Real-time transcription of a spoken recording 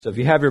So if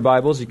you have your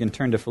Bibles, you can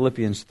turn to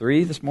Philippians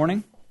 3 this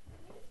morning.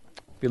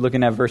 We'll be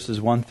looking at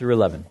verses 1 through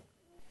 11.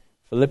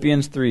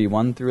 Philippians 3,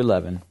 1 through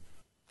 11.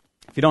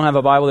 If you don't have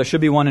a Bible, there should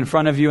be one in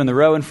front of you, in the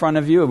row in front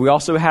of you. We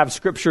also have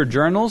scripture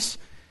journals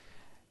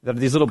that are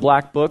these little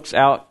black books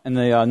out in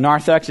the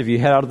narthex if you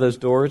head out of those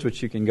doors,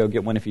 which you can go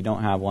get one if you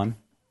don't have one,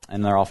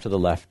 and they're off to the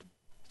left.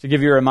 To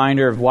give you a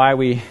reminder of why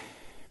we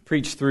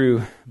preach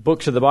through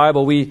books of the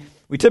Bible, we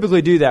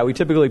typically do that. We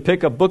typically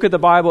pick a book of the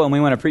Bible and we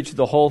want to preach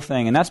the whole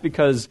thing, and that's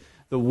because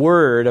the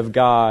Word of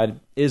God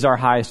is our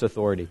highest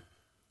authority.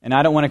 And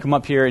I don't want to come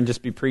up here and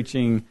just be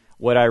preaching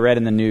what I read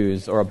in the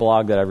news or a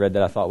blog that I read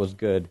that I thought was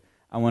good.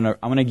 I want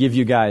to give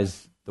you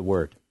guys the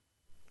Word,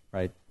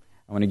 right?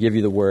 I want to give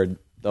you the Word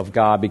of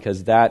God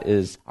because that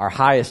is our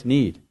highest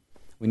need.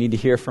 We need to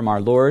hear from our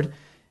Lord.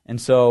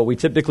 And so we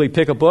typically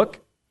pick a book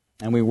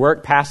and we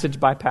work passage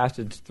by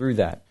passage through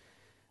that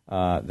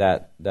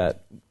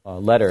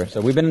letter. So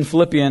we've been in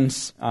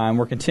Philippians and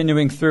we're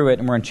continuing through it,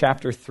 and we're in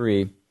chapter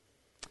 3.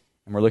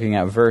 And we're looking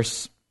at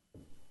verse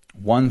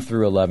 1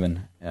 through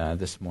 11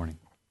 this morning.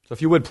 So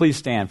if you would, please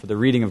stand for the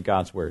reading of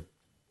God's Word.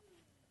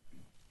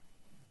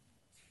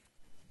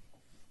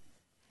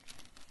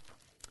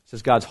 This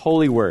is God's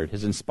holy Word,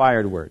 His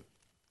inspired Word.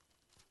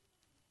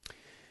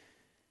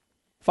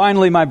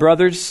 Finally, my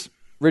brothers,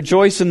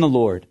 rejoice in the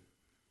Lord.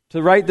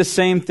 To write the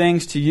same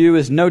things to you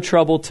is no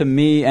trouble to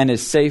me and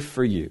is safe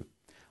for you.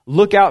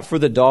 Look out for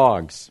the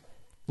dogs.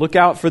 Look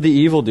out for the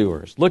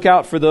evildoers. Look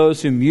out for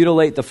those who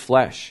mutilate the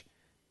flesh.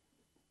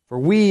 For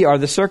we are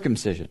the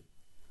circumcision,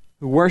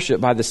 who worship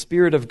by the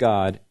Spirit of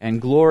God and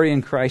glory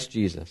in Christ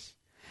Jesus,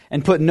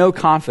 and put no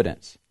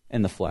confidence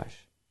in the flesh.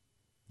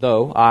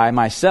 Though I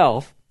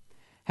myself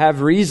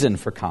have reason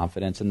for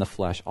confidence in the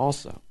flesh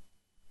also.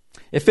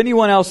 If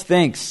anyone else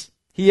thinks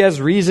he has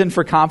reason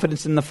for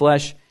confidence in the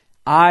flesh,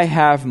 I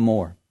have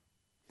more.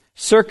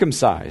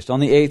 Circumcised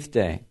on the 8th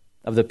day,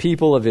 of the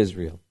people of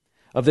Israel,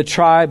 of the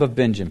tribe of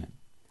Benjamin,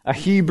 a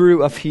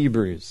Hebrew of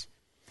Hebrews,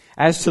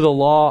 as to the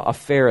law, a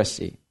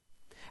Pharisee,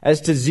 as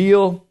to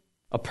zeal,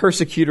 a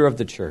persecutor of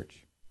the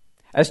church,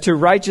 as to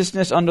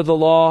righteousness under the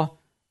law,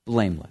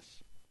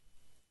 blameless.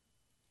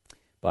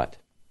 But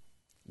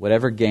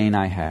whatever gain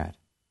I had,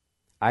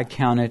 I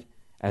count it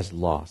as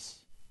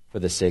loss for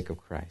the sake of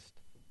Christ.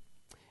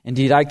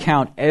 Indeed, I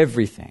count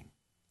everything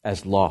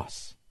as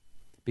loss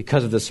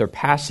because of the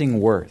surpassing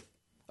worth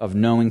of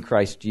knowing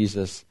Christ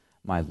Jesus,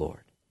 my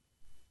Lord.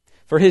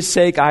 For His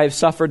sake I have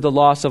suffered the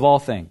loss of all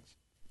things,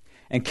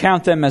 and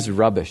count them as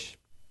rubbish,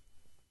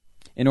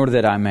 in order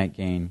that I might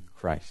gain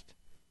Christ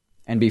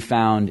and be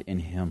found in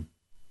Him,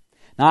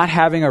 not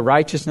having a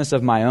righteousness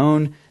of my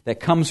own that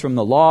comes from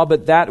the law,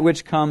 but that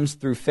which comes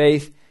through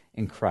faith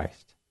in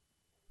Christ,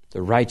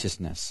 the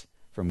righteousness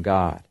from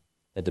God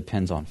that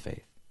depends on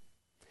faith,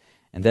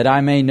 and that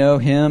I may know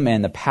Him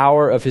and the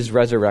power of His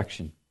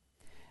resurrection,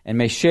 and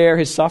may share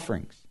His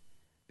sufferings,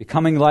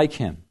 becoming like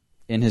Him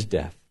in His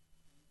death,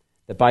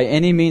 that by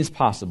any means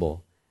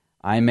possible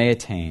I may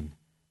attain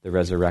the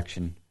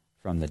resurrection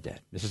from the dead.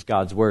 This is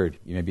God's Word.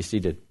 You may be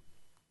seated.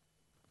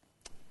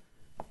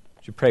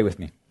 Would you pray with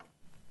me?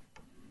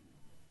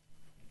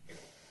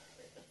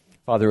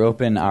 Father,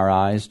 open our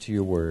eyes to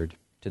your Word,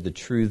 to the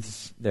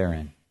truths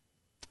therein,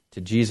 to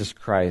Jesus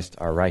Christ,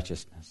 our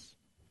righteousness.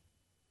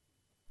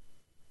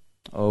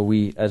 Oh,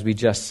 as we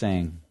just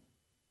sang,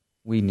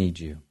 we need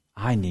you.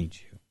 I need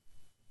you.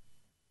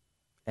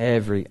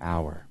 Every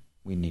hour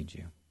we need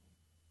you.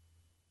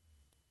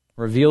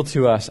 Reveal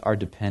to us our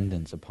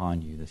dependence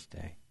upon you this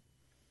day,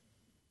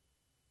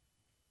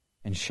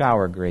 and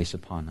shower grace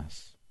upon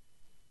us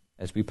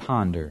as we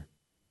ponder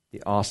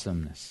the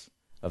awesomeness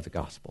of the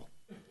gospel.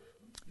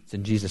 It's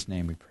in Jesus'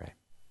 name we pray.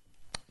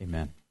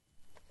 Amen.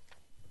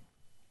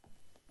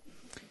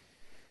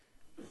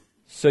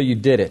 So you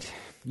did it.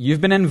 You've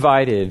been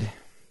invited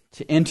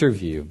to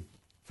interview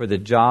for the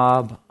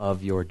job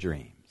of your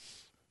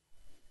dreams.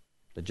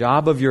 The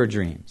job of your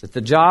dreams. It's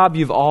the job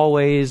you've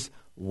always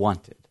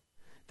wanted.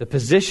 The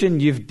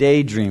position you've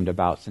daydreamed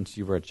about since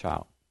you were a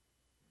child.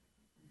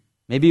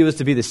 Maybe it was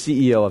to be the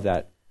CEO of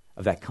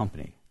that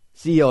company,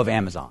 CEO of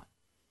Amazon.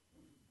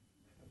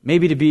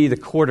 Maybe to be the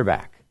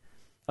quarterback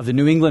of the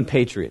New England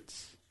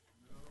Patriots.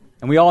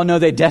 And we all know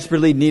they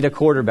desperately need a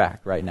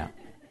quarterback right now.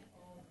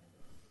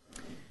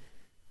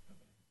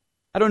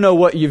 I don't know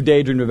what you've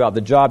daydreamed about,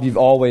 the job you've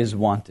always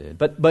wanted,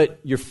 but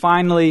you're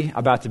finally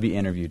about to be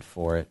interviewed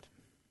for it.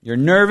 You're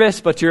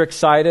nervous, but you're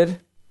excited.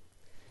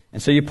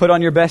 And so you put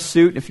on your best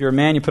suit. If you're a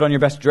man, you put on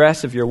your best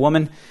dress. If you're a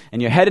woman, and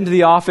you head into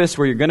the office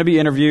where you're going to be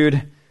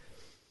interviewed.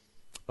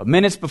 But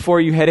minutes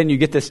before you head in, you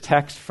get this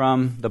text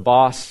from the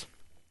boss,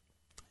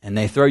 and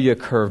they throw you a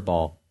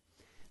curveball.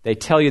 They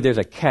tell you there's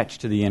a catch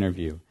to the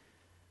interview.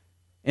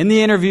 In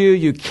the interview,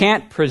 you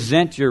can't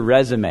present your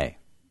resume.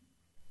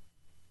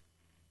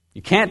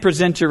 You can't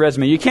present your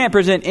resume. You can't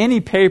present any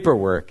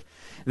paperwork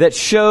that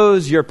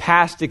shows your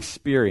past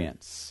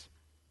experience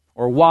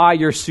or why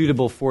you're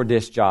suitable for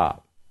this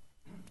job,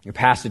 your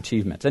past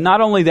achievements. And not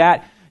only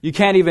that, you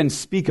can't even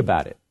speak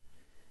about it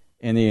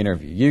in the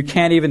interview. You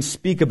can't even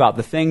speak about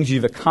the things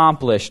you've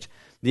accomplished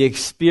the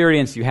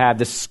experience you have,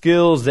 the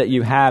skills that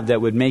you have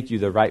that would make you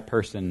the right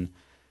person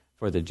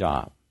for the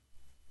job.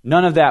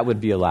 None of that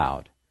would be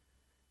allowed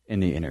in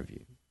the interview.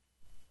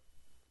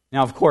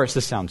 Now, of course,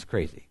 this sounds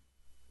crazy.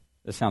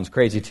 This sounds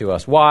crazy to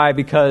us. Why?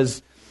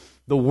 Because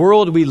the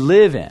world we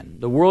live in,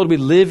 the world we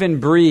live and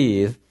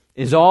breathe,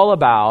 is all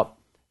about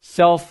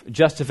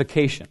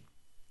self-justification.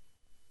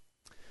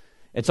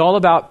 It's all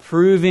about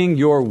proving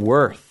your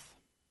worth.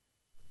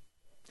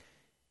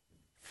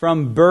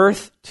 From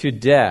birth to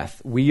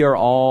death, we are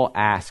all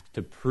asked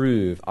to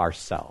prove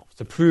ourselves,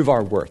 to prove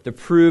our worth, to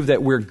prove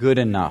that we're good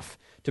enough,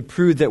 to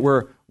prove that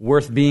we're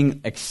worth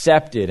being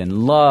accepted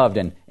and loved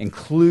and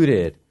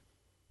included,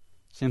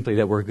 simply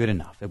that we're good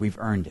enough, that we've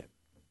earned it.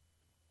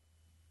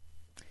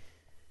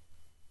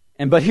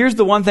 But here's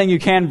the one thing you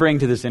can bring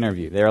to this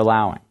interview, they're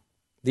allowing.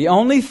 The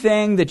only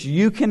thing that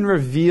you can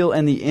reveal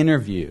in the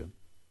interview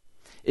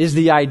is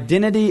the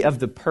identity of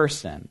the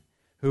person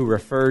who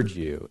referred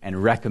you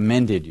and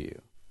recommended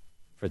you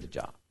for the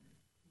job.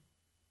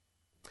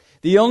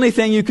 The only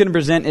thing you can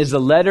present is a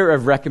letter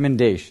of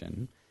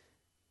recommendation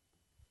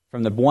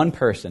from the one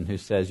person who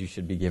says you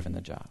should be given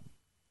the job.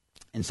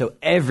 And so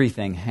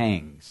everything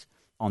hangs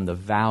on the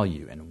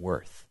value and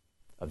worth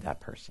of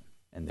that person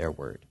and their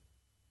word.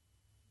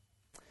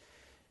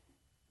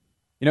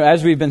 You know,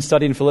 as we've been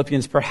studying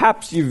Philippians,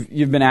 perhaps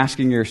you've been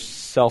asking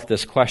yourself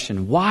this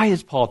question: why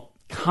is Paul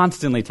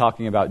constantly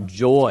talking about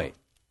joy?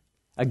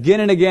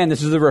 Again and again,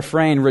 this is the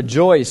refrain,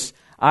 rejoice,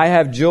 I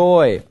have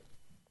joy,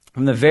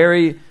 from the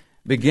very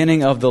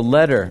beginning of the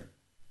letter.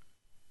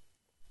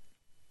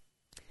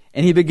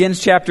 And he begins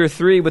chapter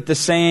 3 with the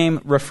same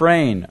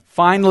refrain.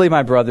 Finally,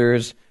 my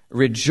brothers,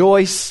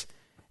 rejoice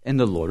in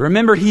the Lord.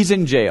 Remember, he's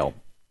in jail.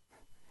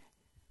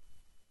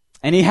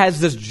 And he has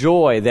this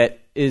joy that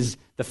is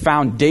the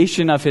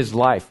foundation of his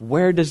life.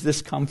 Where does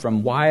this come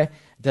from? Why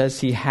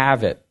does he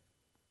have it?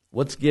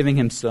 What's giving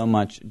him so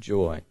much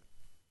joy?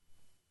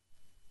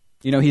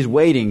 You know, he's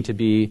waiting to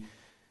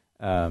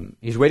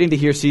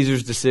hear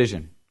Caesar's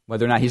decision,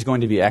 whether or not he's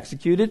going to be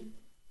executed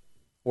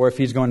or if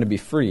he's going to be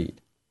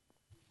freed.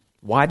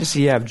 Why does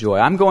he have joy?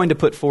 I'm going to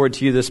put forward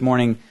to you this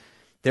morning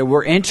that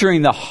we're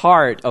entering the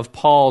heart of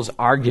Paul's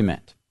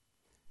argument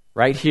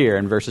right here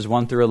in verses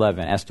 1 through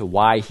 11 as to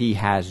why he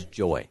has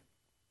joy.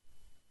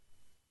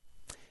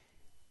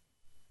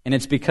 And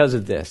it's because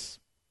of this.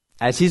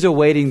 As he's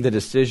awaiting the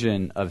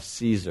decision of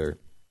Caesar,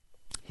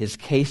 his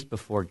case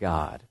before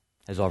God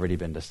has already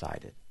been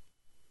decided.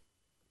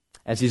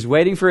 As he's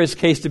waiting for his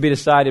case to be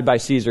decided by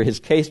Caesar, his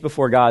case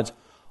before God's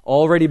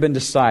already been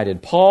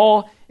decided.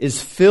 Paul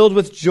is filled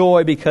with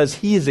joy because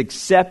he is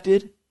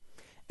accepted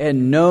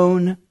and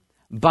known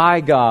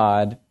by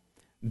God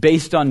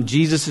based on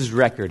Jesus'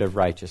 record of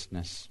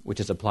righteousness, which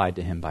is applied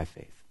to him by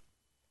faith.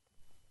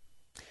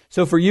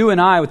 So for you and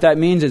I, what that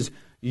means is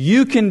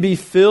you can be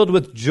filled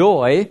with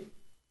joy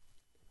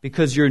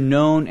because you're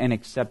known and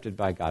accepted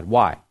by God.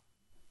 Why?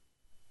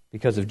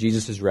 Because of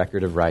Jesus'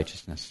 record of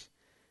righteousness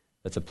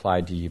that's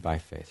applied to you by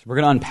faith. We're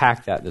going to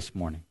unpack that this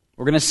morning.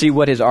 We're going to see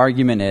what his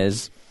argument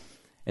is.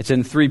 It's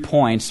in 3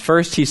 points.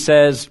 First, he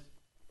says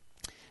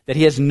that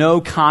he has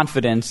no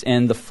confidence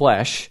in the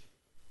flesh.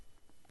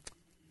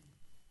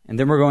 And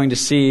then we're going to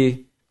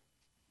see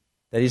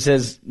that he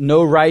says,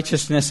 no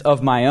righteousness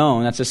of my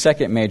own. That's a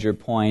second major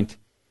point.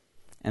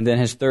 And then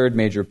his third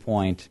major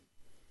point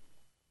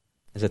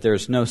is that there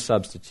is no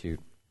substitute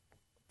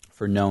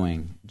for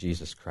knowing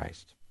Jesus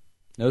Christ.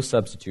 No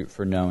substitute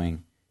for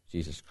knowing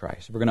Jesus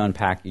Christ. We're going to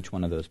unpack each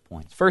one of those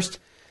points. First,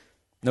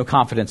 no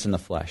confidence in the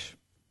flesh.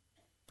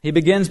 He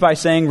begins by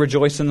saying,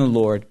 rejoice in the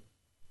Lord.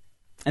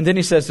 And then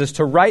he says this,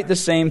 to write the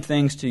same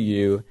things to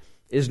you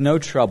is no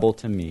trouble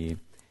to me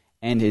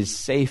and is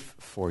safe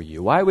for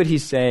you. Why would he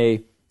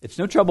say, it's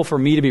no trouble for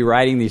me to be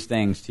writing these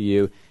things to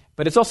you,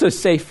 but it's also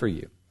safe for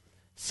you?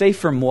 Safe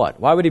from what?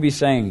 Why would he be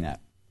saying that?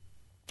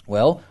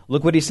 Well,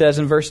 look what he says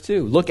in verse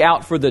 2. Look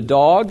out for the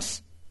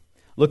dogs,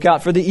 look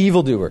out for the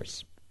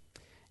evildoers,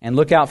 and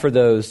look out for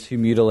those who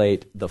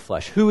mutilate the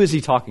flesh. Who is he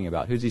talking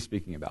about? Who's he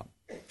speaking about?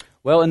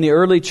 Well, in the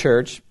early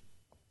church,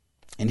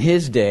 in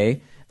his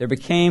day, there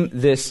became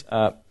this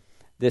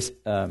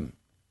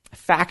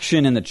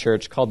faction in the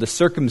church called the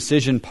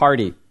circumcision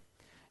party.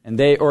 And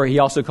he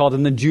also called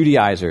them the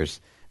Judaizers.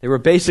 They were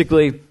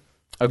basically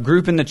a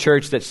group in the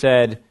church that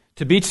said,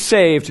 to be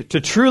saved,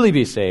 to truly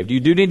be saved, you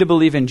do need to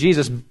believe in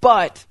Jesus,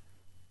 but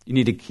you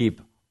need to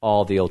keep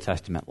all the Old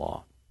Testament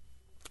law,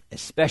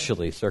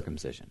 especially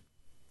circumcision,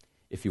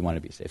 if you want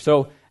to be saved.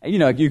 So,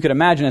 you could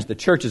imagine as the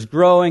church is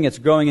growing, it's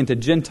growing into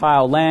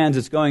Gentile lands,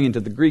 it's going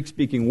into the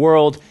Greek-speaking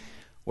world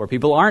where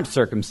people aren't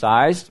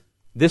circumcised.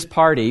 This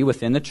party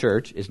within the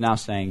church is now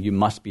saying you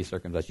must be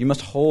circumcised. You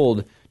must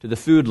hold to the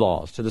food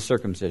laws, to the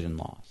circumcision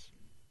laws.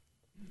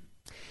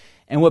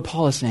 And what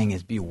Paul is saying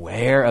is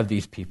beware of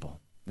these people.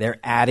 They're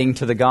adding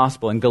to the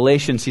gospel. In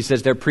Galatians, he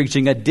says they're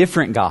preaching a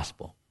different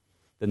gospel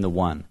than the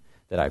one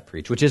that I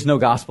preach, which is no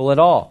gospel at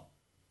all.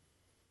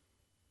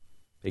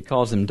 He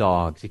calls them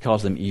dogs. He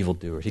calls them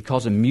evildoers. He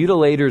calls them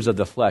mutilators of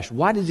the flesh.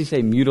 Why does he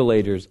say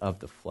mutilators of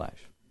the flesh?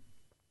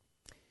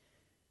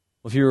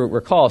 Well, if you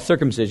recall,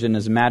 circumcision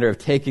is a matter of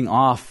taking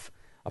off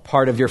a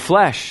part of your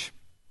flesh.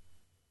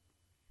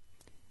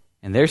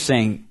 And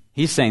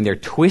he's saying they're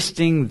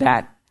twisting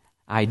that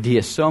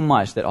idea so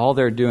much that all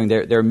they're doing,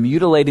 they're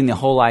mutilating the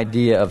whole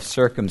idea of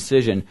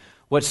circumcision.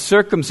 What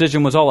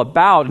circumcision was all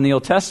about in the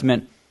Old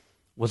Testament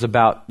was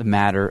about the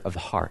matter of the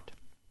heart.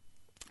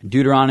 In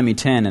Deuteronomy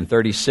 10 and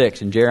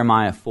 36 and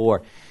Jeremiah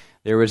 4,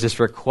 there was this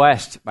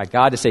request by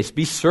God to say,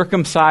 be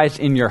circumcised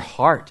in your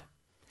heart.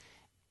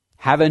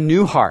 Have a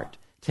new heart.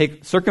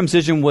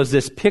 Circumcision was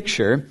this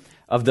picture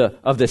of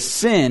the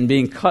sin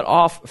being cut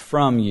off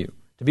from you,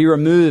 to be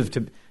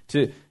removed,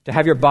 to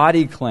have your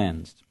body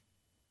cleansed.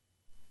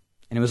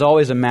 And it was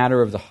always a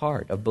matter of the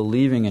heart, of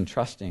believing and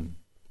trusting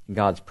in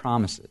God's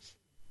promises.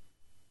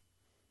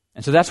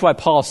 And so that's why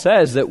Paul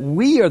says that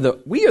we are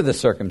the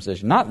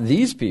circumcision, not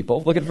these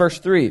people. Look at verse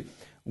 3.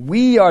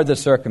 We are the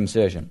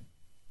circumcision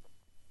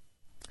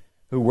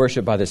who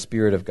worship by the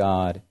Spirit of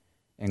God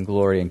and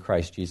glory in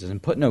Christ Jesus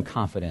and put no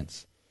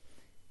confidence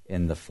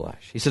in the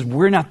flesh. He says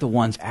we're not the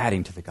ones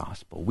adding to the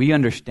gospel. We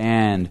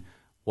understand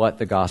what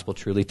the gospel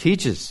truly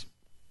teaches.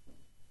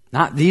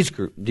 Not these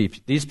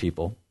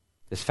people,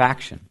 this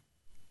faction.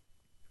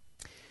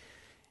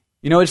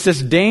 It's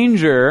this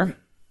danger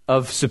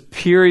of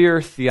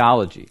superior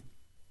theology.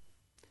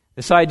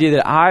 This idea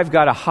that I've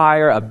got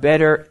a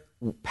better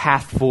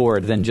path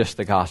forward than just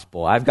the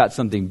gospel. I've got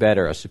something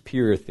better, a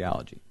superior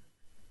theology.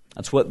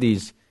 That's what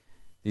these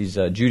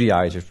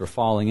Judaizers were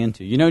falling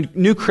into.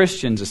 New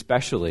Christians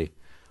especially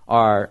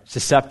are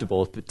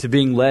susceptible to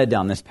being led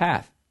down this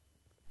path.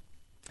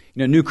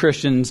 New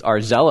Christians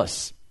are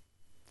zealous.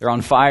 They're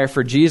on fire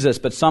for Jesus,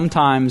 but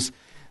sometimes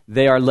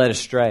they are led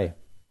astray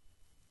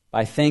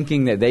by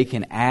thinking that they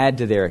can add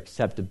to their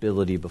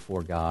acceptability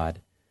before God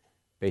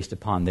based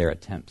upon their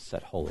attempts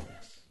at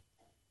holiness.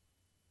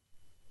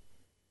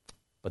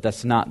 But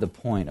that's not the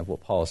point of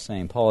what Paul is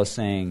saying. Paul is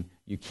saying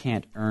you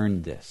can't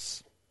earn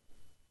this.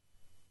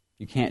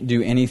 You can't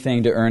do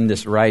anything to earn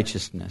this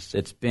righteousness.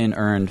 It's been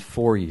earned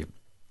for you.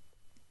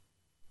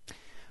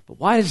 But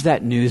why does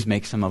that news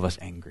make some of us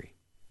angry?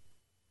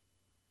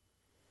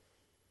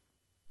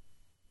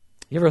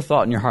 You ever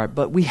thought in your heart,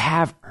 but we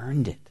have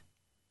earned it,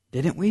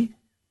 didn't we?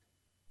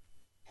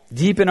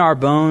 Deep in our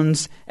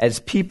bones, as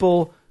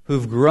people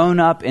who've grown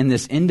up in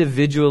this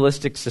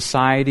individualistic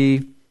society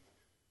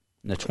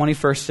in the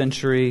 21st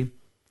century,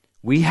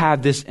 we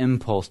have this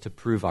impulse to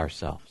prove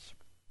ourselves,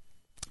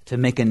 to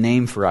make a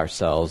name for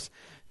ourselves,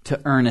 to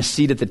earn a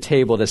seat at the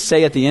table, to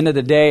say at the end of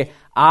the day,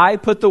 I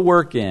put the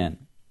work in.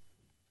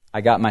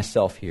 I got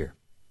myself here.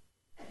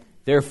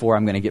 Therefore,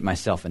 I'm going to get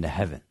myself into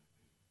heaven.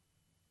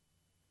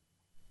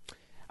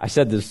 I've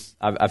said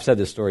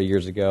this story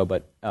years ago,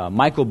 but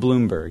Michael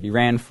Bloomberg, he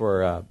ran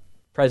for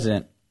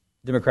president,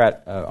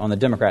 Democrat on the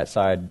Democrat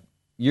side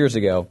years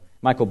ago.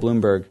 Michael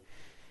Bloomberg,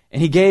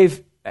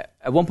 and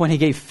at one point he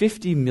gave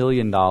 $50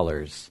 million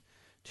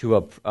to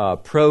a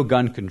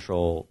pro-gun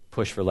control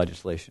push for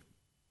legislation,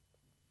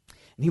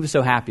 and he was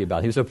so happy about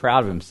it. He was so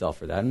proud of himself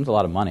for that. And it was a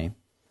lot of money.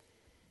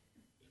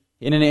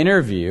 In an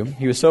interview,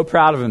 he was so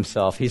proud of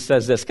himself. He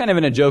says this, kind of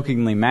in a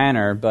jokingly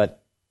manner,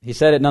 but he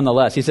said it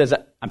nonetheless. He says,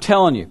 I'm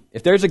telling you,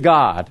 if there's a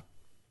God,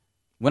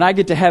 when I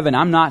get to heaven,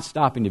 I'm not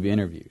stopping to be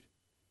interviewed.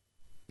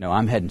 No,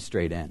 I'm heading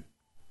straight in.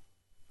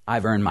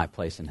 I've earned my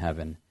place in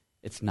heaven.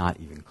 It's not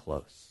even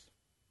close.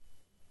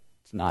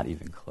 It's not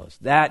even close.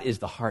 That is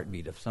the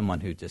heartbeat of someone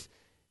who just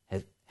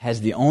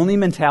has the only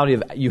mentality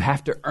of you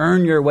have to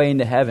earn your way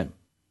into heaven.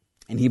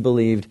 And he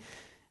believed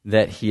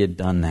that he had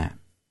done that.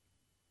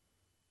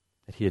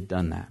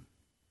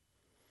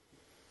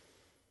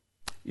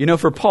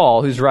 For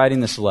Paul, who's writing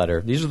this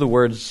letter, these are the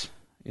words,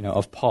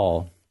 of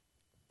Paul,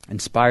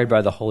 inspired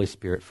by the Holy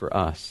Spirit for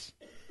us.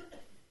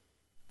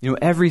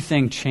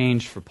 Everything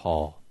changed for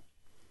Paul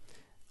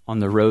on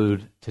the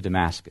road to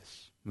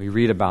Damascus. We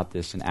read about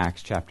this in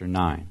Acts chapter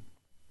 9,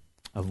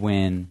 of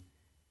when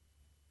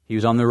he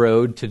was on the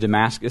road to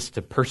Damascus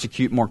to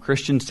persecute more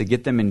Christians, to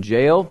get them in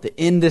jail, to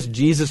end this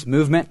Jesus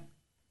movement.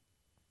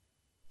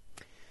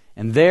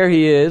 And there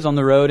he is on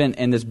the road,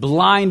 and this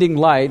blinding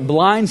light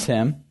blinds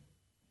him,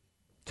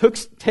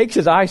 takes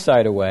his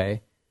eyesight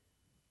away,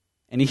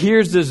 and he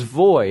hears this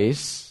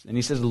voice, and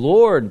he says,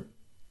 Lord,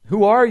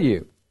 who are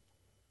you?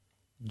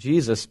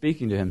 Jesus,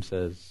 speaking to him,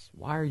 says,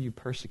 why are you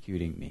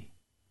persecuting me?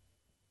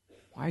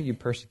 Why are you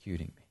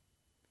persecuting me?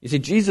 You see,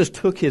 Jesus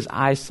took his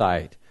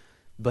eyesight,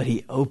 but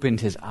he opened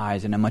his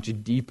eyes in a much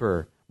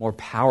deeper, more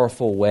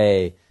powerful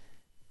way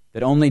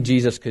that only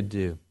Jesus could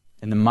do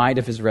in the might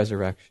of his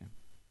resurrection.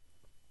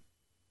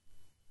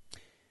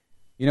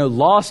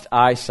 Lost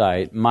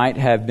eyesight might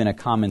have been a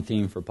common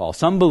theme for Paul.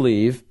 Some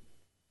believe,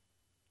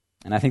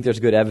 and I think there's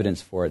good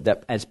evidence for it,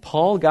 that as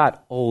Paul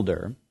got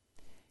older,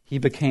 he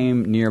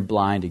became near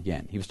blind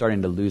again. He was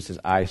starting to lose his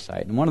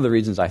eyesight. And one of the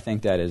reasons I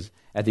think that is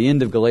at the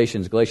end of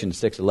Galatians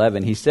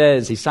 6:11,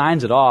 he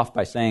signs it off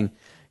by saying,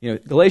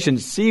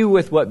 Galatians, see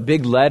with what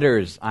big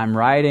letters I'm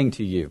writing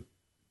to you.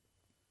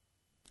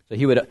 So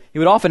he would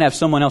often have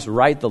someone else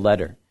write the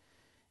letter,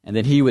 and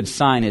then he would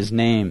sign his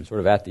name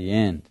sort of at the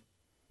end.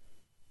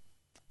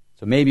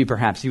 So maybe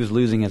perhaps he was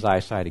losing his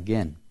eyesight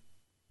again.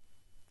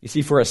 You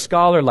see, for a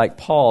scholar like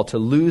Paul to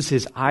lose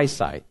his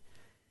eyesight,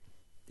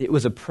 it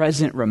was a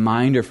present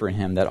reminder for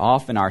him that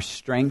often our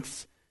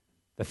strengths,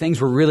 the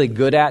things we're really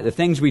good at, the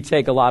things we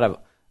take a lot of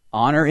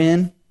honor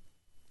in,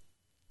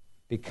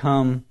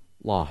 become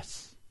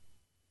loss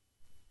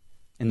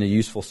in the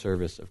useful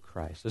service of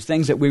Christ. Those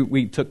things that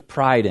we took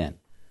pride in,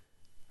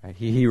 right?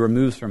 He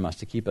removes from us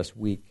to keep us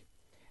weak.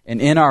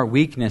 And in our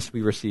weakness,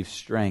 we receive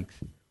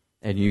strength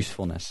and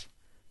usefulness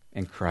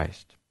in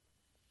Christ.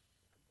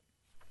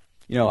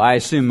 You know, I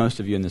assume most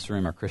of you in this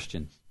room are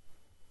Christians.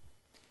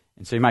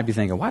 And so you might be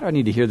thinking, why do I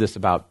need to hear this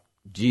about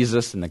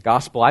Jesus and the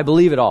gospel? I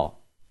believe it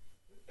all.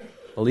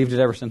 Believed it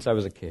ever since I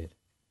was a kid.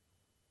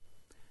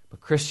 But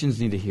Christians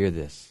need to hear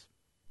this.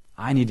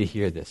 I need to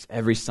hear this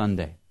every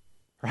Sunday.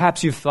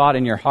 Perhaps you've thought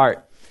in your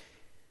heart,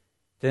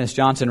 Dennis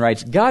Johnson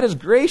writes, God has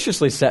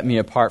graciously set me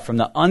apart from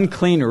the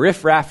unclean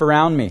riffraff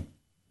around me.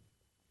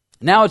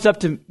 Now it's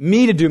up to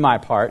me to do my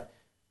part,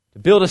 to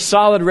build a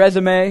solid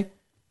resume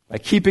by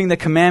keeping the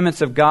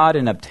commandments of God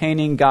and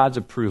obtaining God's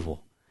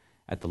approval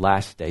at the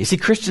last day. You see,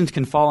 Christians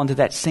can fall into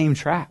that same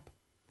trap.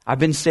 I've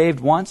been saved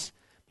once,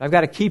 but I've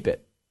got to keep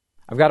it.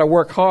 I've got to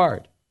work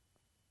hard.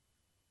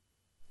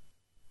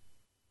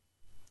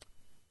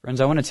 Friends,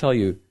 I want to tell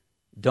you,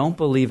 don't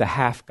believe a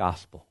half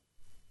gospel.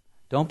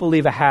 Don't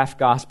believe a half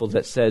gospel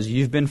that says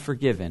you've been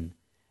forgiven,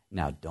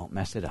 now don't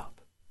mess it up.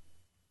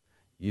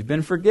 You've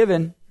been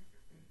forgiven,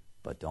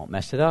 but don't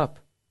mess it up,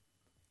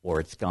 or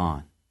it's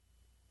gone.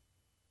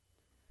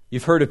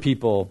 You've heard of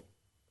people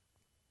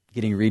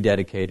getting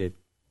rededicated,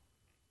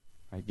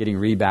 right? Getting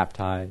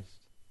rebaptized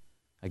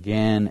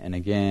again and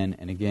again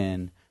and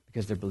again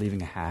because they're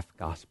believing a half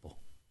gospel.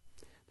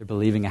 They're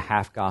believing a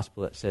half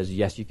gospel that says,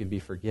 yes, you can be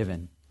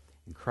forgiven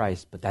in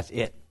Christ, but that's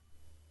it.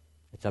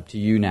 It's up to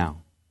you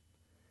now.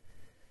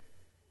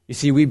 You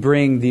see, we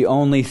bring the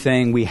only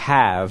thing we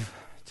have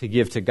to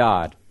give to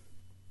God,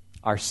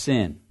 our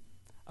sin,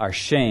 our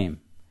shame,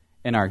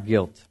 and our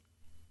guilt.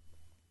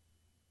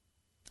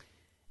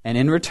 And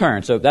in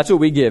return, so that's what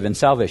we give in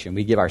salvation.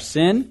 We give our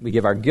sin, we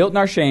give our guilt and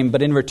our shame,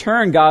 but in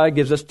return, God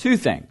gives us two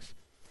things.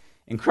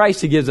 In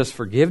Christ, He gives us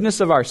forgiveness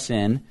of our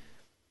sin,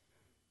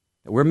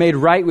 that we're made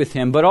right with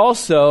Him, but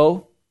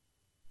also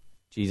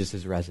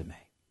Jesus' resume,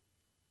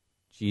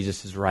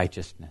 Jesus'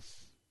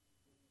 righteousness,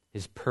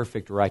 His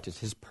perfect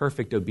righteousness, His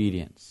perfect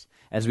obedience.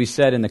 As we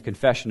said in the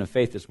confession of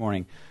faith this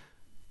morning,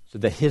 so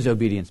that His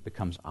obedience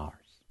becomes ours.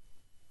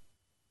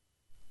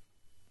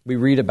 We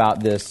read about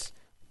this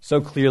so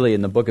clearly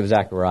in the book of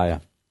Zechariah,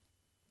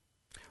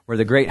 where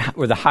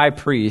the high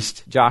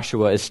priest,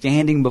 Joshua, is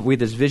standing with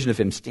this vision of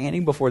him,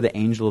 standing before the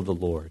angel of the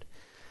Lord.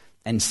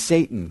 And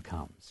Satan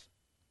comes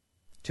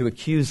to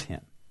accuse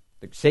him.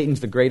 Satan's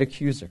the great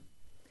accuser.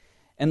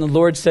 And the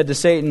Lord said to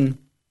Satan,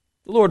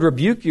 "The Lord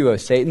rebuke you, O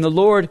Satan. The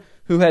Lord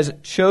who has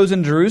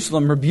chosen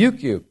Jerusalem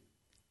rebuke you.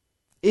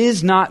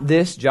 Is not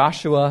this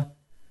Joshua,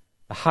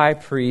 the high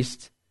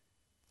priest,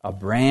 a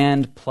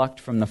brand plucked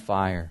from the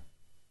fire?"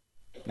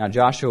 Now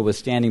Joshua was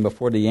standing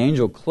before the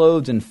angel,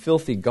 clothed in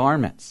filthy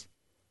garments.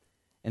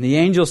 And the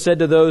angel said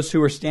to those who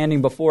were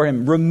standing before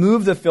him,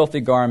 "Remove the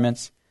filthy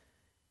garments."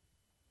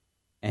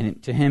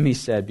 And to him he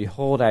said,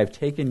 "Behold, I have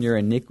taken your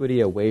iniquity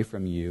away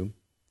from you,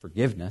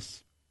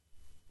 forgiveness,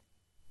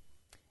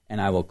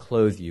 and I will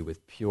clothe you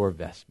with pure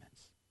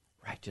vestments,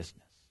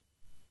 righteousness."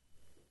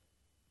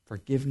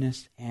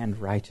 Forgiveness and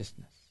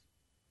righteousness.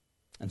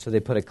 And so they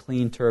put a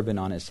clean turban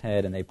on his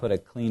head, and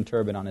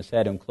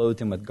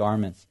clothed him with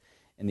garments.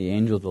 And the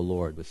angel of the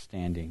Lord was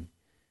standing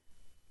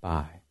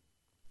by.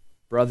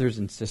 Brothers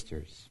and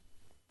sisters,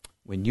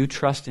 when you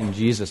trust in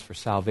Jesus for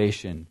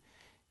salvation,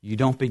 you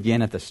don't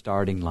begin at the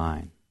starting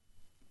line.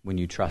 When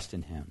you trust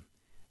in Him,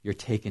 you're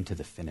taken to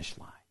the finish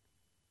line.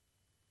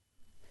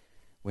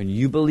 When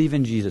you believe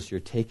in Jesus, you're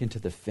taken to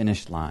the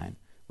finish line,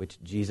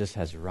 which Jesus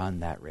has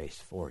run that race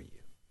for you.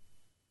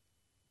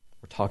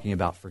 We're talking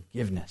about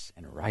forgiveness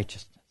and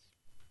righteousness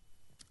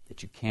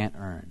that you can't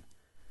earn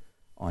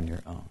on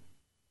your own.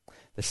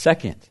 The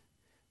second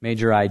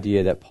major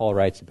idea that Paul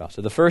writes about.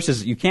 So the first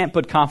is you can't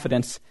put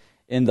confidence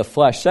in the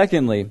flesh.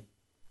 Secondly,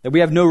 that we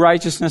have no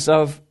righteousness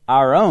of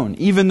our own,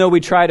 even though we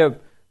try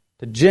to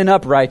gin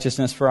up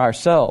righteousness for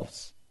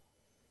ourselves.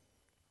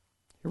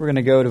 Here we're going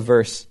to go to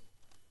verse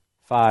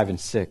 5 and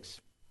 6.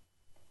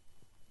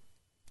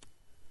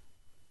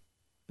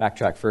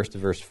 Backtrack first to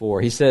verse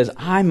 4. He says,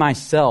 "I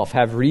myself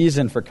have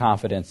reason for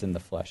confidence in the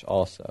flesh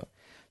also."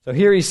 So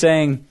here he's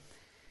saying,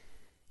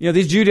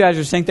 these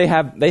Judaizers think they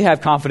have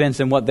confidence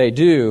in what they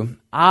do.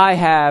 I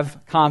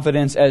have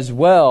confidence as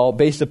well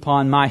based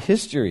upon my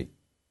history.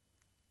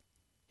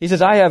 He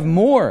says, I have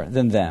more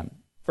than them.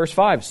 Verse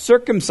 5,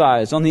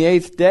 circumcised on the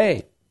 8th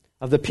day,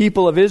 of the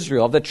people of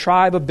Israel, of the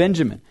tribe of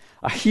Benjamin,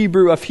 a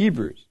Hebrew of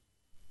Hebrews.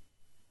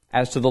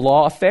 As to the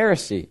law, a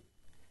Pharisee.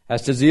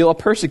 As to zeal, a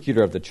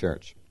persecutor of the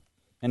church.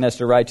 And as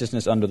to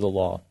righteousness under the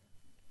law,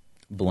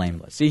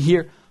 blameless. See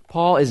here,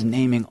 Paul is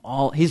naming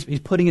he's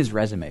putting his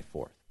resume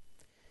forth.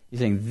 He's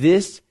saying,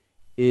 this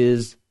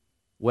is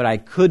what I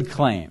could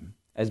claim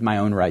as my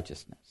own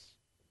righteousness.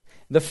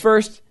 The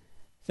first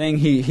thing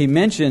he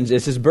mentions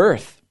is his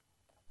birth.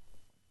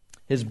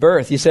 His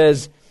birth. He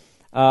says,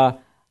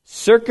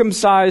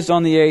 circumcised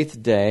on the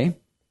 8th day,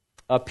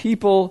 a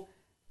people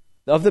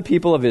of the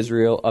people of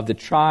Israel, of the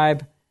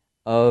tribe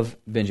of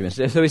Benjamin.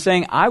 So he's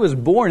saying, I was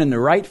born in the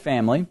right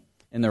family,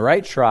 in the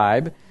right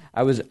tribe.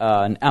 I'm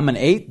an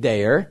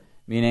 8th-dayer,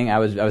 meaning I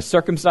was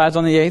circumcised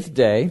on the 8th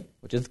day,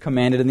 which is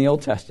commanded in the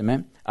Old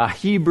Testament, a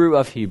Hebrew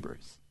of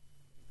Hebrews.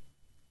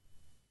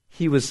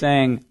 He was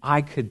saying,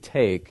 I could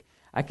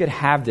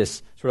have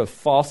this sort of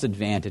false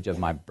advantage of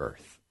my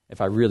birth,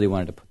 if I really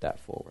wanted to put that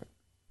forward.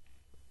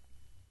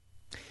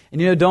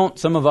 And don't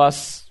some of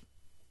us,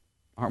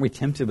 aren't we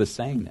tempted with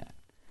saying that?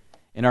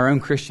 In our own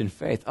Christian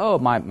faith,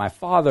 my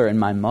father and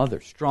my mother,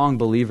 strong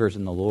believers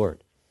in the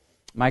Lord.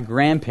 My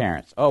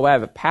grandparents, I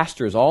have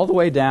pastors all the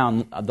way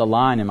down the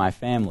line in my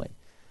family.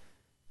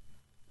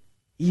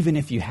 Even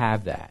if you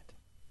have that,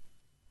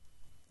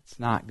 it's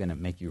not going to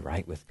make you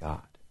right with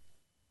God.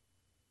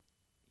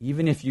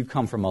 Even if you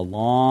come from a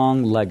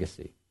long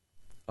legacy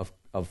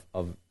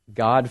of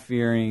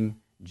God-fearing,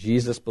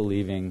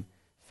 Jesus-believing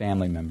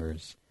family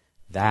members,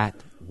 that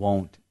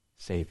won't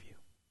save you.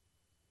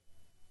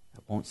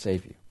 That won't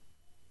save you.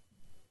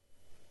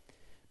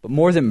 But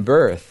more than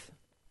birth,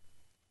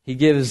 he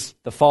gives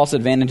the false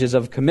advantages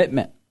of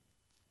commitment,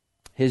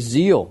 his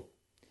zeal.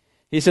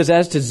 He says,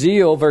 as to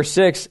zeal, verse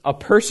 6, a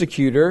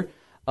persecutor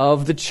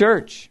of the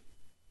church.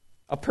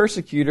 A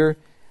persecutor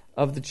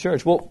of the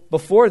church. Well,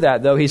 before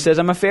that, though, he says,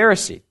 I'm a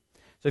Pharisee.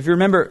 So if you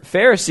remember,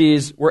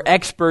 Pharisees were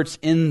experts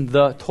in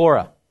the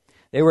Torah.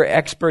 They were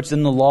experts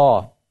in the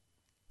law.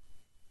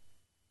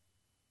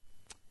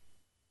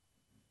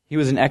 He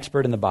was an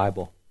expert in the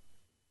Bible.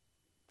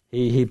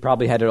 He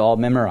probably had it all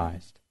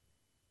memorized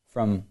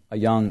from a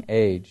young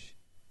age.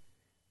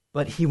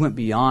 But he went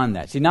beyond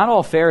that. See, not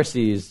all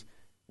Pharisees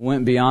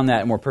went beyond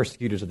that and were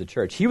persecutors of the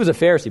church. He was a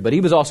Pharisee, but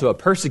he was also a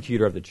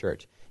persecutor of the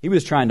church. He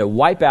was trying to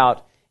wipe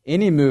out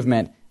any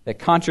movement that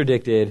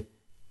contradicted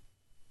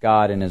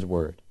God and His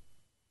Word.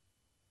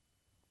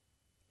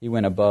 He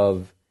went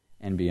above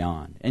and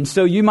beyond. And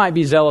so you might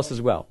be zealous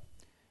as well.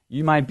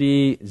 You might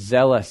be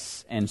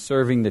zealous and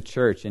serving the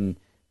church and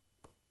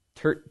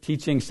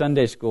teaching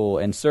Sunday school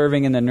and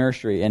serving in the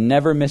nursery and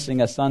never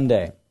missing a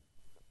Sunday.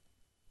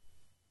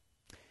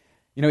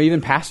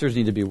 Even pastors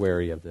need to be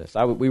wary of this.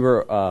 We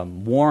were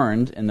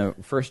warned in the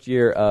first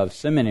year of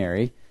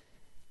seminary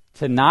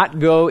to not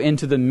go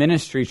into the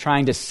ministry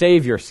trying to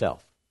save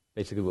yourself,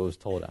 basically what was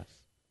told us.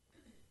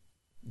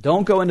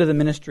 Don't go into the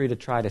ministry to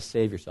try to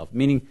save yourself,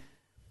 meaning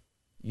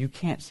you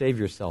can't save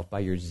yourself by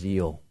your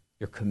zeal,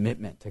 your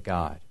commitment to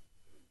God.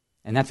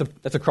 And that's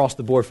across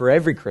the board for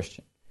every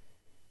Christian.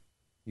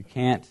 You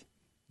can't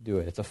do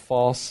it. It's a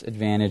false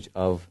advantage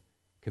of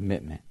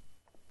commitment.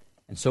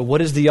 And so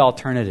what is the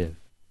alternative?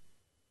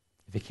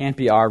 If it can't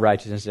be our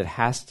righteousness, it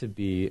has to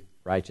be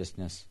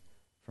righteousness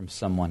from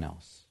someone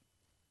else.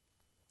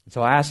 And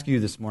so I ask you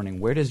this morning,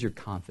 where does your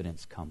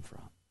confidence come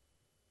from?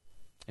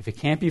 If it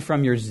can't be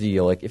from your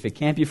zeal, if it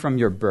can't be from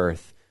your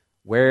birth,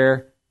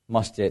 where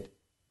must it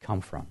come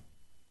from?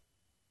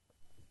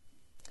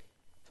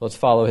 So let's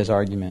follow his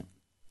argument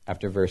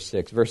after verse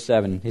 6. Verse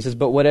 7, he says,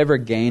 but whatever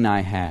gain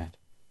I had,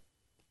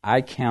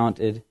 I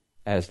counted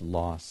as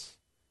loss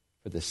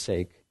for the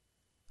sake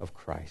of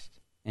Christ.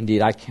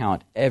 Indeed, I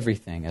count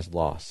everything as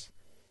loss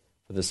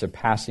for the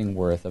surpassing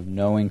worth of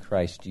knowing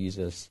Christ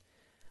Jesus,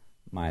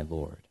 my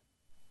Lord.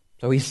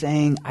 So he's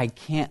saying, I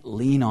can't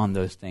lean on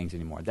those things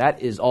anymore.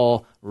 That is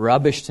all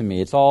rubbish to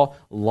me. It's all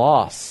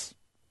loss.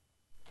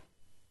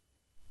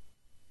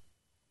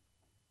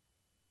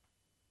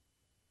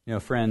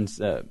 Friends,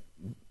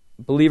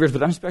 believers,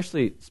 but I'm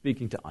especially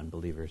speaking to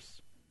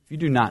unbelievers. If you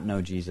do not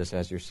know Jesus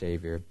as your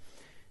Savior,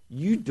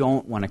 you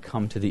don't want to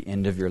come to the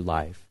end of your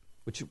life,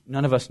 which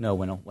none of us know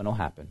when it'll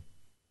happen.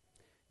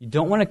 You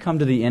don't want to come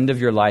to the end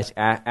of your life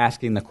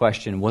asking the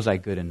question, was I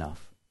good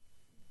enough?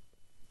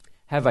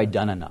 Have I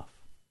done enough?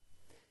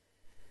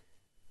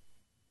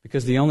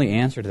 Because the only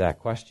answer to that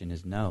question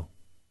is no,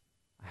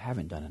 I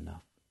haven't done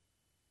enough.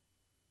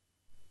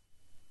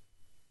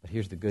 But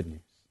here's the good news.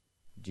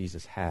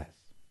 Jesus has.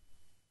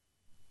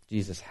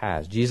 Jesus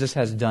has. Jesus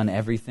has done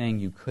everything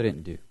you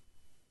couldn't do.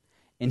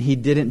 And He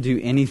didn't do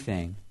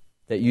anything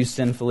that you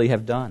sinfully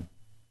have done.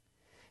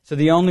 So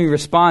the only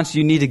response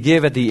you need to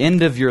give at the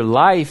end of your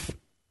life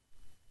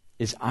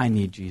is, I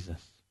need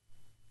Jesus.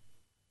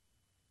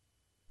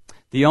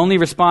 The only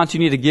response you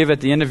need to give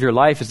at the end of your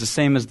life is the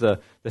same as the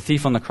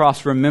thief on the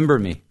cross. Remember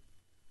me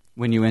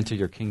when you enter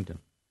your kingdom.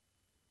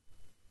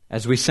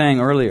 As we sang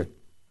earlier,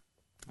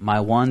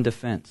 my one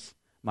defense,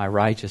 my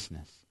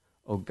righteousness.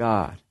 Oh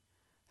God,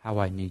 how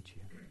I need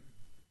you.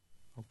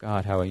 Oh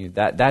God, how I need you.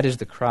 That is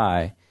the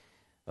cry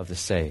of the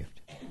saved.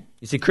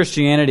 You see,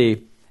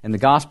 Christianity and the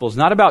gospel is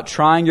not about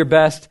trying your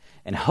best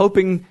and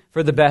hoping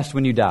for the best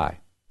when you die.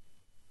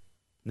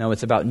 No,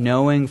 it's about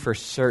knowing for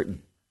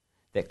certain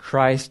that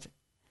Christ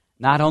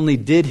not only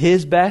did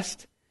His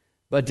best,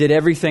 but did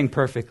everything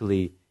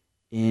perfectly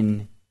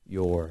in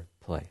your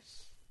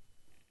place.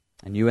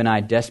 And you and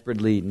I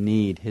desperately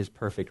need His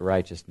perfect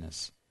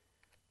righteousness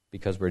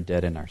because we're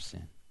dead in our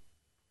sin.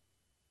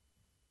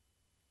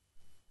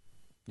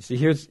 You see,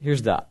 here's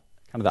the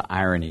kind of the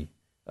irony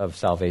of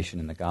salvation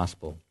in the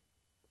gospel.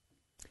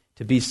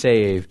 To be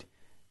saved,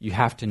 you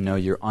have to know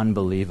you're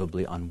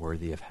unbelievably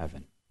unworthy of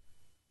heaven.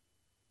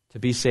 To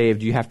be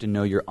saved, you have to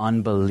know you're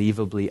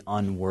unbelievably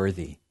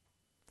unworthy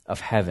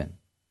of heaven.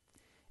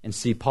 And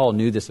see, Paul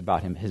knew this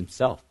about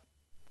himself.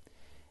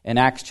 In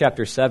Acts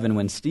chapter 7,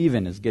 when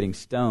Stephen is getting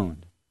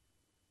stoned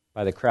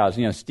by the crowds,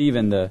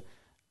 Stephen, the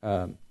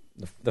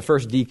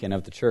first deacon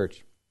of the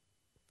church,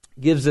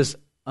 gives this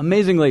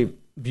amazingly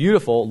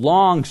beautiful,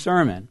 long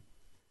sermon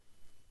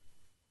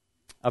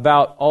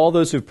about all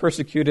those who've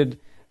persecuted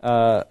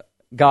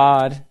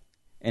God,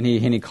 and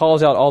he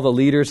calls out all the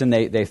leaders, and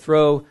they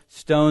throw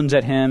stones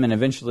at him and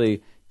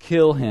eventually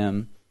kill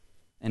him.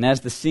 And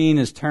as the scene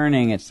is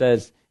turning, it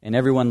says, and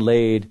everyone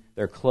laid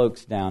their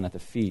cloaks down at the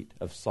feet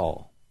of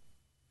Saul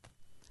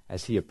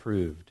as he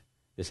approved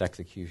this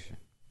execution.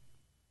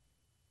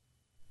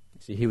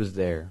 See, he was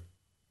there.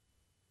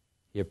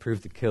 He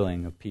approved the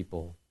killing of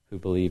people who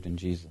believed in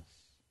Jesus.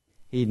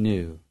 He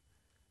knew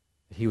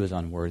that he was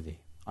unworthy,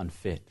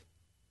 unfit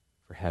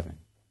for heaven.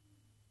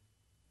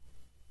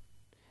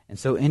 And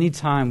so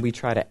anytime we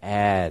try to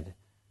add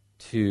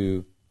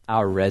to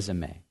our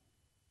resume,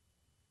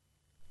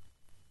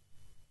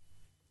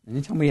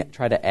 anytime we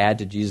try to add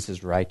to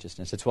Jesus'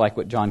 righteousness, it's like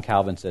what John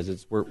Calvin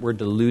says, we're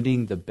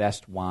diluting the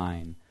best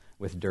wine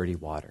with dirty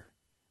water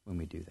when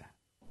we do that.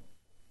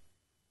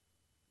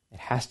 It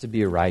has to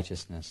be a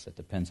righteousness that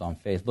depends on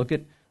faith. Look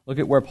at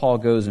where Paul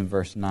goes in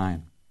verse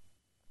 9.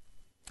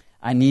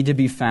 I need to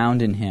be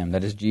found in him,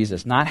 that is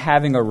Jesus, not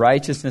having a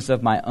righteousness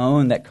of my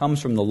own that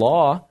comes from the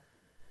law,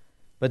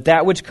 but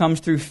that which comes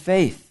through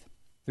faith,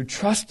 through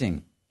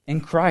trusting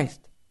in Christ,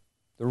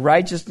 the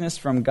righteousness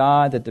from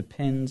God that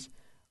depends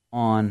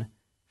on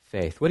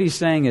faith. What he's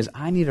saying is,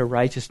 I need a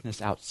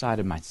righteousness outside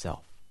of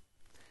myself.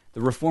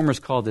 The Reformers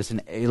call this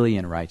an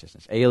alien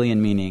righteousness. Alien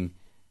meaning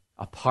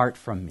apart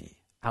from me,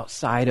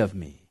 outside of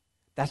me.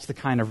 That's the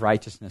kind of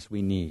righteousness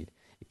we need.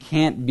 It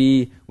can't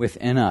be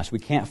within us. We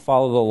can't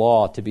follow the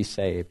law to be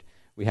saved.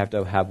 We have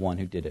to have one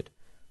who did it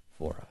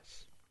for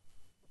us.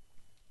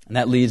 And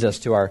that leads us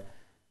to our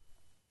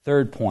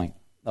third point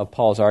of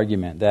Paul's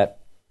argument, that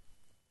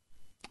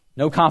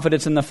no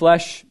confidence in the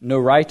flesh, no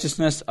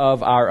righteousness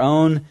of our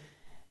own,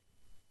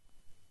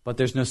 but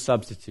there's no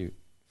substitute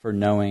for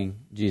knowing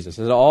Jesus.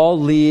 It all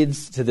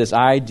leads to this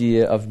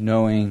idea of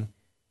knowing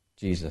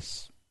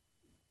Jesus.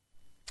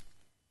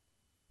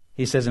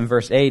 He says in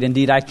verse 8,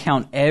 indeed, I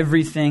count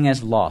everything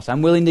as loss.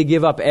 I'm willing to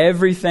give up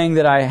everything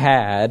that I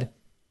had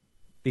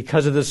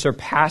because of the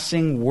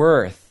surpassing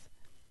worth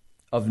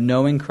of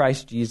knowing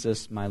Christ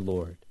Jesus, my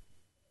Lord.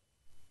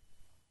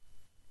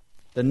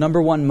 The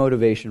number one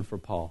motivation for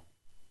Paul,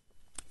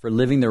 for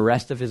living the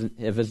rest of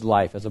his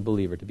life as a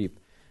believer,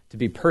 to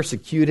be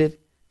persecuted,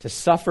 to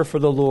suffer for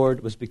the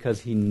Lord, was because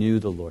he knew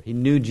the Lord. He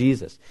knew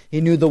Jesus. He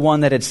knew the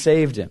one that had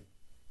saved him.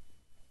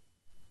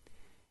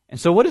 And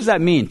so what does that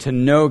mean, to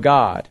know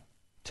God,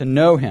 to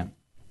know him?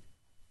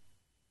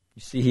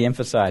 You see, he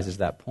emphasizes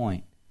that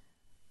point,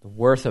 the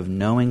worth of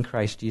knowing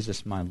Christ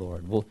Jesus, my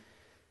Lord. Well,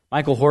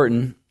 Michael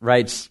Horton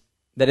writes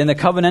that in the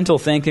covenantal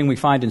thinking we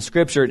find in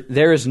Scripture,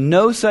 there is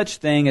no such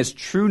thing as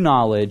true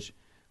knowledge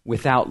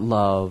without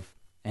love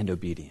and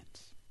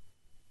obedience.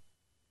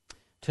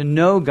 To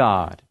know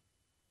God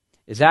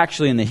is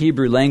actually in the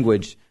Hebrew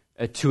language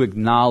to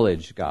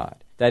acknowledge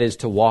God. That is,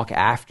 to walk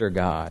after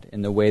God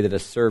in the way that a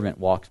servant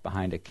walks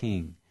behind a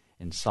king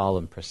in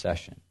solemn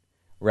procession,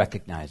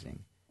 recognizing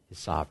his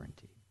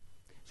sovereignty.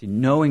 See,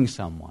 knowing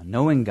someone,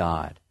 knowing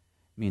God,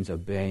 means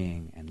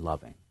obeying and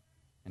loving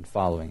and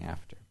following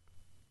after.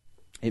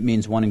 It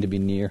means wanting to be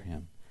near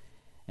him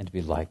and to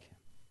be like him.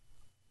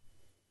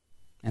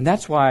 And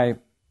that's why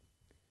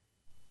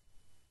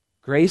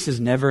grace is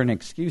never an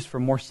excuse for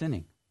more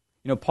sinning.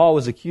 Paul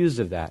was accused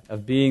of that,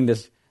 of being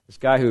this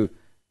guy who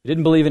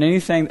didn't believe in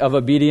anything of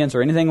obedience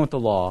or anything with the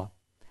law,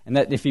 and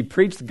that if he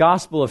preached the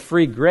gospel of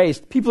free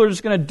grace, people are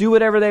just going to do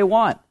whatever they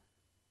want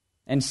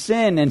and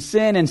sin and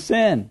sin and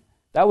sin.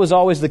 That was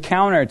always the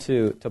counter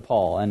to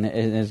Paul and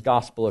his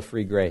gospel of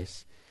free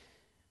grace.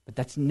 But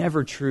that's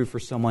never true for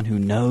someone who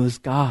knows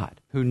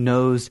God, who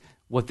knows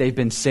what they've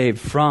been saved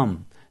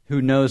from, who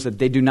knows that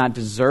they do not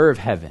deserve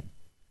heaven.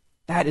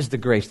 That is the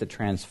grace that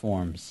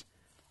transforms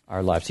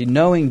our lives. See,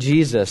 knowing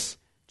Jesus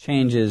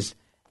changes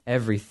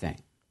everything.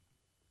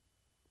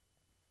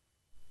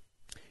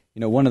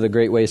 One of the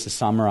great ways to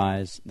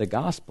summarize the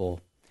gospel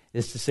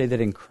is to say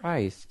that in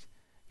Christ,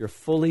 you're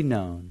fully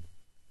known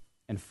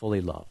and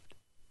fully loved.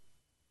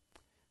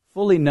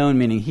 Fully known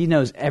meaning he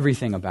knows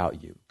everything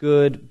about you,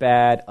 good,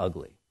 bad,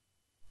 ugly.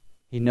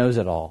 He knows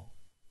it all.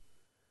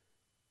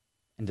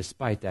 And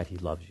despite that, he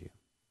loves you.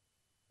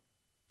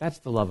 That's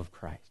the love of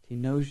Christ. He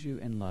knows you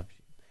and loves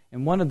you.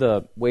 And one of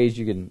the ways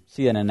you can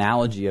see an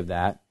analogy of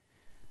that,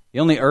 the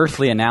only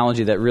earthly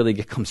analogy that really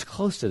comes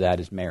close to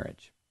that is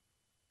marriage.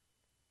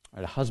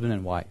 Right, a husband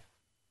and wife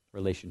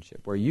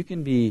relationship where you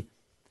can be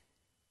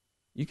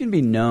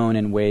known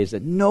in ways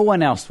that no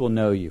one else will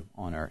know you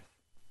on earth.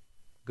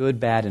 good,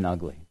 bad, and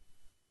ugly.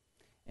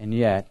 And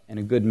yet, in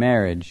a good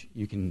marriage,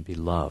 you can be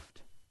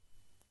loved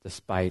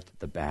despite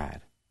the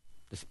bad,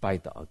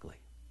 despite the ugly.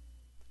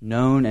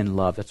 Known and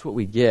loved. That's what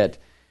we get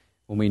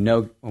when we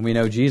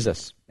know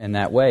Jesus in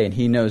that way, and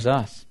he knows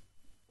us.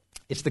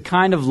 It's the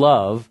kind of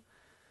love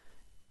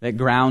that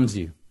grounds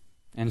you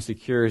and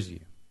secures you.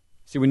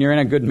 See, when you're in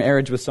a good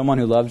marriage with someone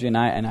who loves you, and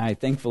I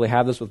thankfully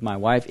have this with my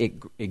wife,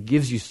 it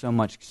gives you so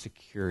much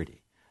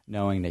security,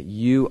 knowing that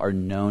you are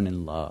known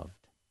and loved.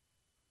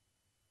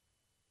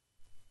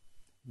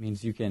 It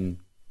means you can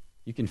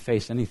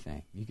face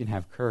anything. You can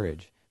have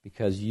courage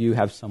because you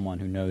have someone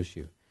who knows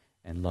you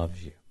and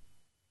loves you.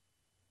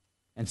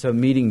 And so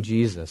meeting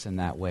Jesus in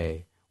that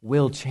way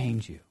will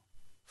change you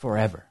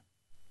forever.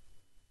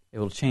 It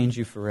will change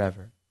you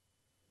forever.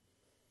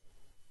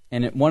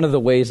 And one of the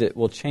ways it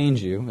will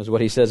change you is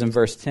what he says in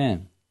verse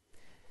 10.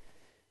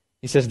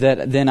 He says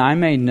that then I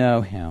may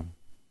know him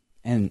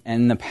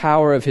and the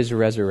power of his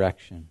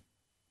resurrection,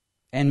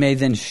 and may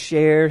then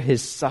share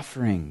his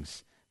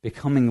sufferings,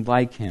 becoming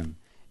like him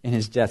in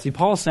his death. See,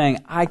 Paul is saying,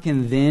 I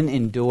can then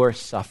endure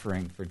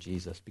suffering for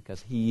Jesus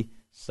because he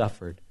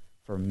suffered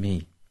for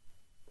me.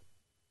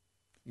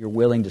 You're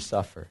willing to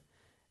suffer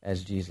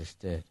as Jesus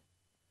did.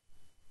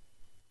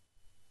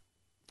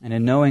 And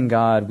in knowing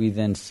God, we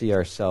then see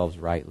ourselves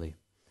rightly.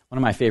 One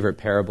of my favorite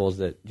parables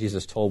that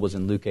Jesus told was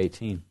in Luke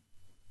 18.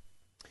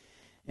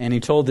 And he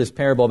told this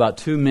parable about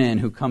two men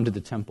who come to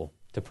the temple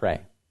to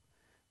pray.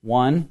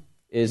 One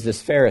is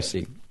this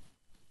Pharisee.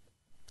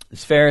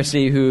 This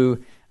Pharisee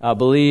who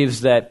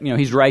believes that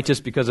he's righteous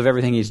because of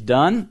everything he's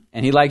done,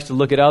 and he likes to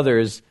look at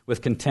others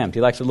with contempt.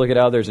 He likes to look at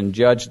others and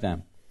judge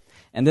them.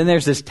 And then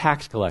there's this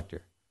tax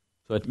collector.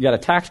 So you got a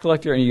tax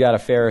collector and you got a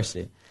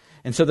Pharisee.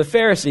 And so the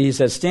Pharisee, he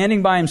says,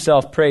 standing by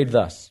himself, prayed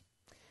thus,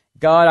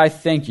 God, I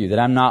thank you that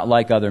I'm not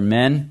like other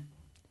men,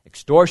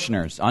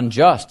 extortioners,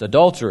 unjust,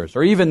 adulterers,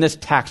 or even this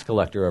tax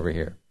collector over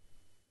here.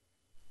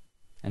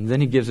 And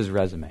then he gives his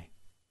resume.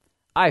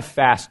 I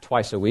fast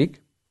twice a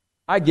week.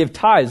 I give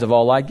tithes of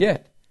all I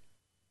get.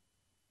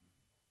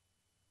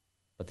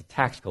 But the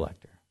tax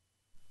collector,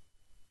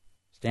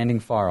 standing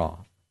far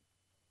off,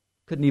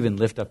 couldn't even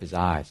lift up his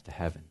eyes to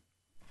heaven.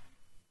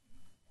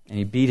 And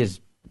he beat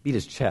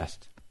his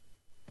chest.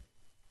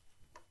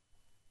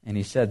 And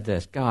he said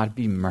this, God,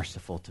 be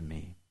merciful to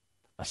me,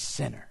 a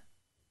sinner.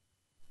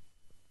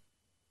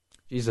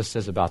 Jesus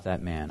says about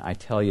that man, I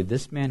tell you,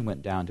 this man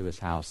went down to his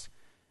house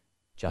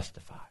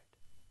justified,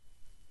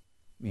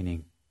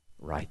 meaning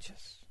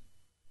righteous.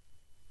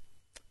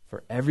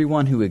 For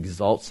everyone who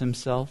exalts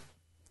himself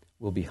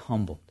will be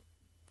humbled,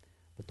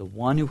 but the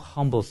one who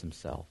humbles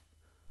himself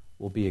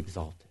will be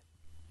exalted.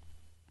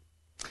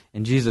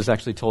 And Jesus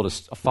actually told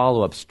us a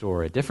follow-up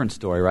story, a different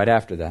story right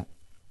after that.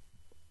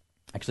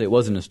 Actually, it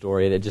wasn't a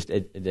story.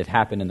 It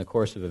happened in the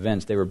course of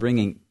events. They were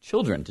bringing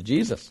children to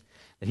Jesus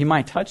that he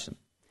might touch them.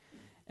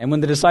 And when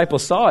the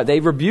disciples saw it,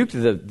 they rebuked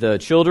the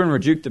children,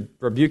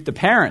 rebuked the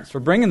parents for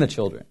bringing the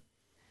children.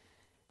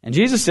 And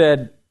Jesus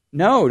said,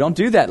 no, don't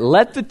do that.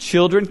 Let the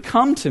children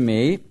come to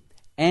me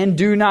and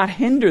do not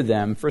hinder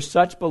them, for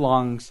such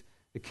belongs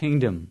the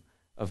kingdom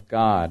of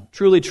God.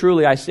 Truly,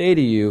 truly, I say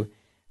to you,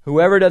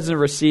 whoever doesn't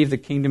receive the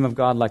kingdom of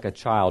God like a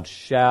child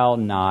shall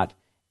not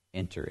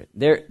enter it.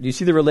 There, do you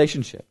see the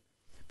relationship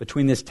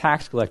between this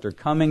tax collector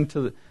coming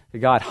to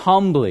God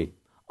humbly,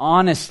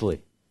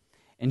 honestly?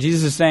 And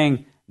Jesus is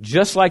saying,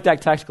 just like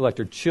that tax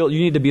collector, you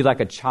need to be like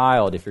a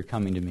child if you're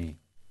coming to me.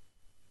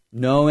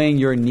 Knowing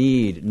your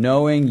need,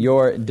 knowing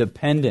your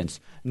dependence,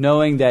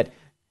 knowing that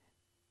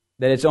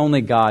it's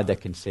only God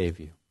that can save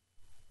you.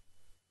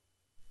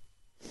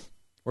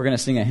 We're going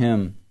to sing a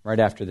hymn right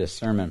after this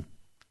sermon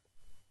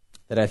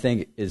that I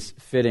think is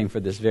fitting for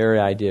this very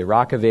idea.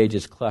 Rock of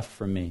Ages, cleft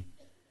for me.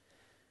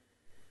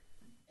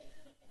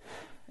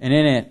 And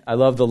in it, I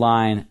love the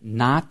line,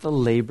 not the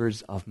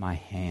labors of my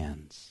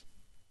hands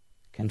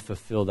can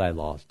fulfill thy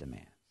law's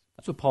demands.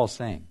 That's what Paul's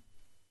saying.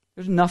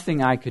 There's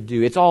nothing I could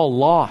do. It's all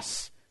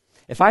loss.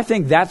 If I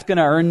think that's going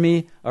to earn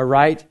me a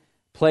right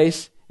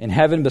place in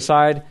heaven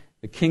beside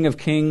the King of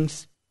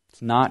Kings,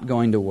 it's not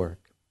going to work.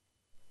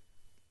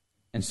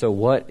 And so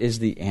what is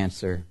the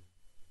answer?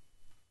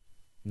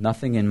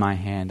 Nothing in my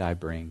hand I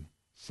bring,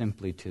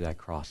 simply to thy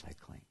cross I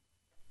cling.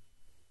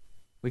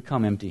 We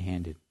come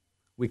empty-handed.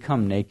 We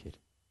come naked,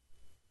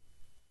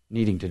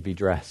 needing to be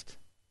dressed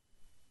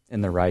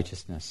in the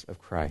righteousness of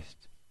Christ.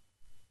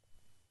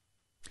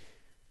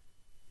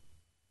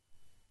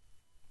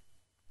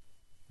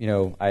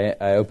 I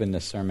opened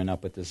this sermon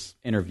up with this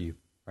interview,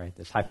 right?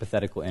 This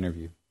hypothetical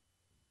interview.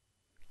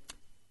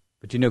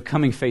 But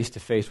coming face to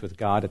face with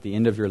God at the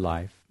end of your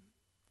life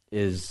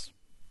is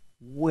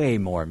way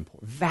more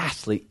important,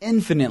 vastly,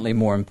 infinitely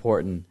more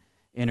important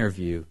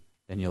interview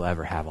than you'll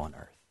ever have on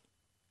earth.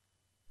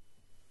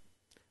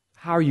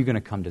 How are you going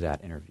to come to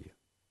that interview?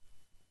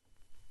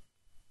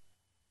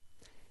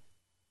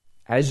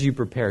 As you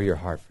prepare your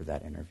heart for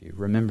that interview,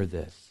 remember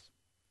this,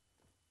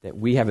 that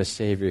we have a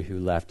Savior who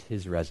left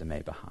his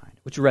resume behind.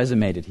 Which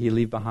resume did he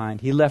leave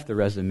behind? He left the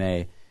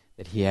resume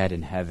that he had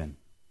in heaven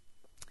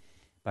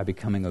by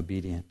becoming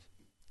obedient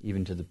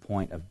even to the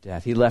point of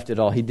death. He left it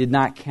all. He did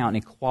not count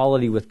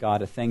equality with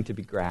God a thing to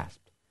be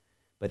grasped,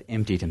 but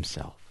emptied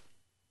himself,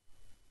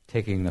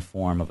 taking the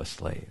form of a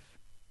slave.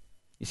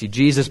 You see,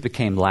 Jesus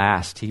became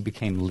last. He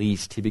became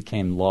least. He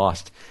became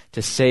lost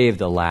to save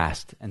the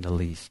last and the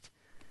least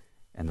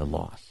and the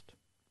lost.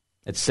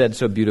 It's said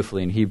so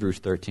beautifully in Hebrews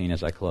 13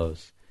 as I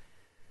close.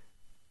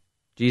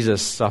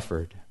 Jesus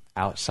suffered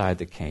outside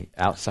the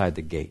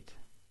gate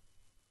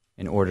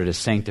in order to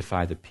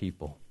sanctify the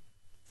people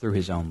through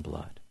his own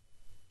blood.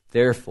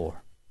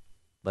 Therefore,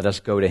 let us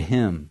go to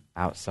him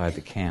outside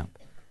the camp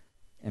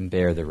and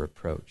bear the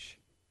reproach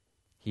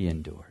he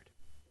endured.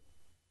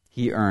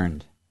 He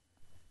earned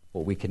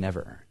what we could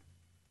never earn,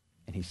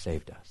 and he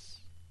saved us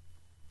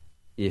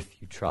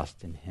if you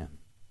trust in him.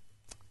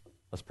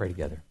 Let's pray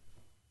together.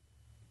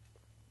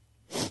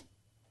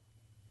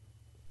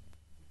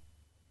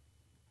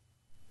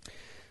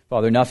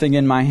 Father, nothing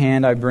in my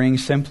hand I bring,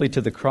 simply to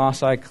the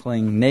cross I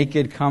cling.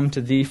 Naked come to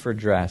thee for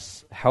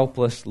dress,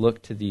 helpless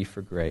look to thee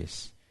for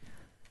grace.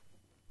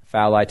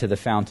 Foul I to the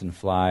fountain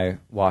fly,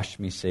 wash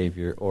me,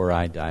 Savior, or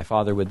I die.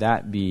 Father, would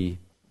that be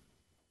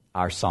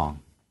our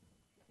song,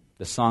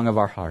 the song of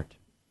our heart?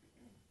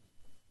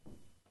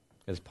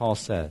 As Paul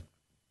said,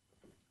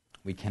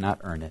 we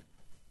cannot earn it,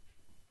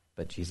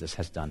 but Jesus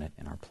has done it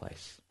in our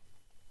place.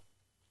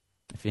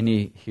 If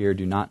any here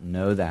do not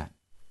know that,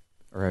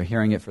 or are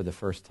hearing it for the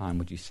first time,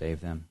 would you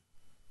save them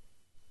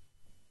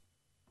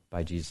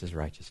by Jesus'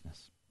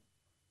 righteousness?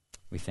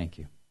 We thank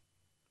you.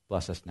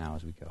 Bless us now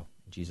as we go.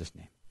 In Jesus'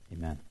 name,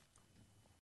 amen.